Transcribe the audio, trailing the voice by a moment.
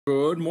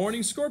Good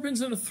morning,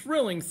 Scorpions, and a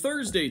thrilling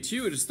Thursday to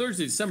you. It is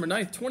Thursday, December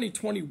 9th,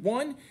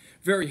 2021.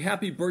 Very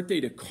happy birthday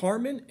to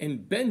Carmen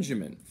and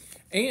Benjamin.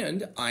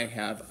 And I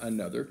have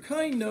another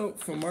kind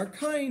note from our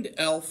kind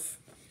elf.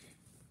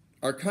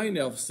 Our kind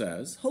elf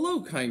says,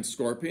 "Hello, kind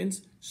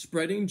Scorpions.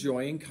 Spreading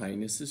joy and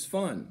kindness is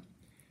fun.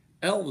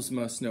 Elves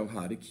must know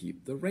how to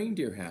keep the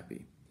reindeer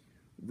happy.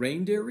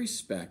 Reindeer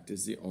respect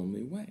is the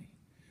only way.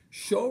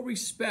 Show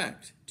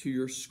respect to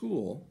your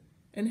school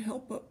and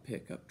help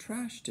pick up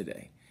trash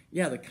today."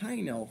 Yeah, the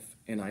kind elf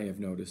and I have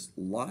noticed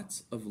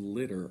lots of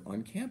litter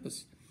on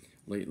campus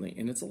lately,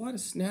 and it's a lot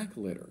of snack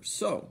litter.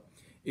 So,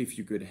 if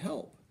you could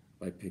help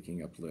by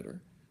picking up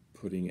litter,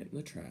 putting it in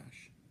the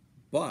trash,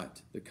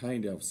 but the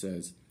kind elf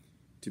says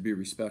to be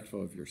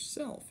respectful of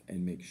yourself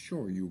and make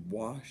sure you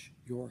wash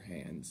your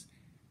hands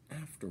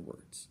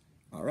afterwards.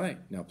 All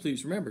right, now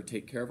please remember,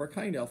 take care of our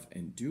kind elf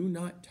and do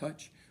not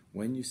touch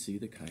when you see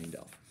the kind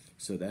elf.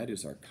 So that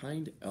is our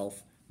kind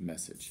elf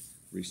message.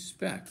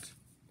 Respect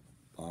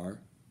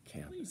our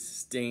campus. Please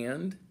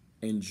stand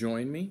and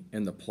join me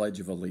in the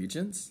Pledge of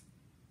Allegiance.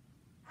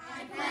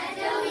 I pledge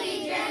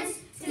allegiance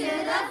to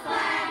the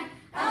flag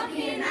of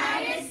the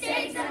United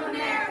States of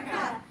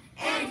America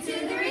and to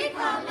the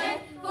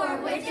republic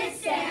for which it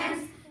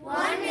stands,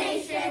 one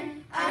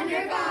nation,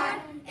 under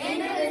God,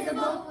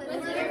 indivisible,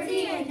 with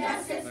liberty and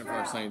justice for all. For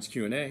our science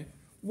Q&A,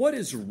 what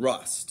is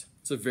rust?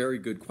 It's a very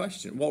good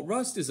question. Well,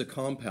 rust is a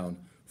compound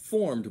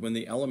formed when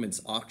the elements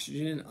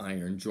oxygen and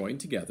iron join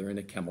together in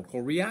a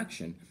chemical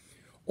reaction.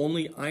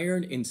 Only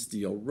iron and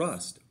steel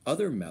rust.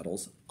 Other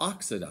metals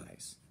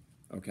oxidize.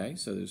 Okay,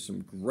 so there's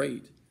some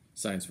great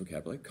science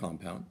vocabulary: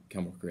 compound,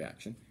 chemical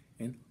reaction,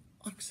 and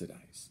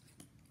oxidize.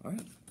 All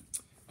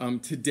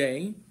right.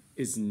 Today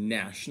is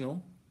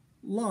National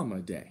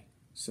Llama Day.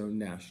 So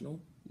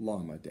National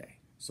Llama Day.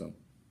 So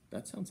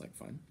that sounds like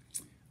fun.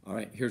 All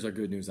right, here's our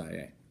good news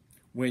IA.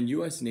 When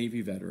U.S.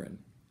 Navy veteran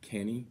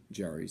Kenny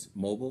Jerry's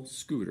mobile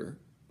scooter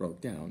broke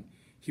down,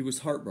 he was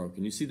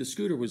heartbroken. You see, the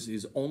scooter was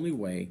his only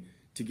way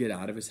to get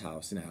out of his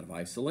house and out of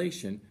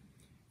isolation,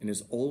 and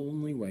his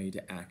only way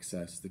to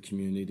access the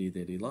community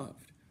that he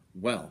loved.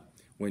 Well,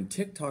 when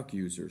TikTok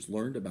users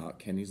learned about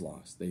Kenny's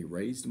loss, they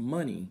raised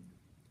money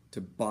to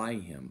buy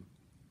him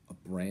a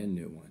brand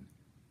new one,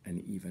 an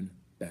even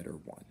better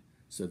one.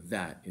 So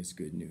that is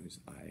good news,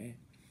 IA.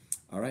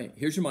 All right,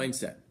 here's your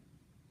mindset.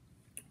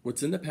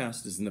 What's in the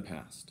past is in the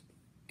past,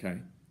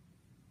 okay?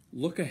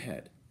 Look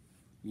ahead.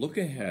 Look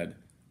ahead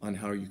on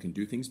how you can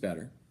do things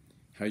better,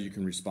 how you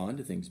can respond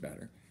to things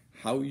better,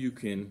 how you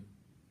can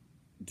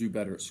do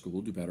better at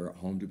school, do better at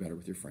home, do better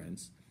with your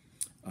friends.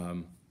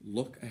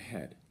 Look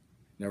ahead.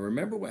 Now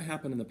remember what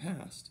happened in the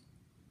past,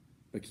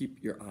 but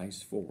keep your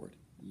eyes forward.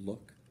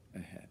 Look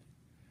ahead.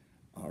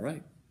 All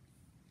right.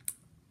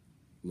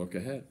 Look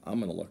ahead.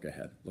 I'm going to look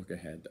ahead. Look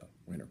ahead to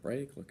winter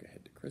break. Look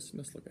ahead to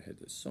Christmas. Look ahead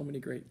to so many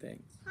great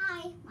things.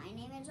 Hi, my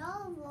name is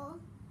Oliver.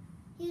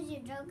 Here's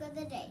your joke of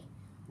the day.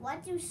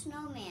 What do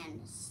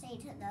snowmen say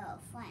to their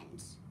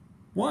friends?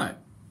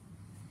 What?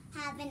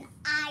 Have an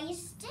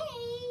nice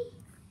day.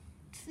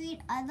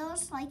 Treat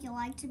others like you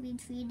like to be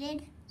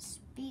treated.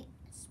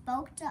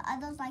 Spoke to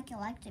others like you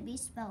like to be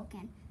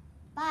spoken.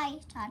 Bye.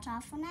 Ta-ta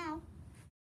for now.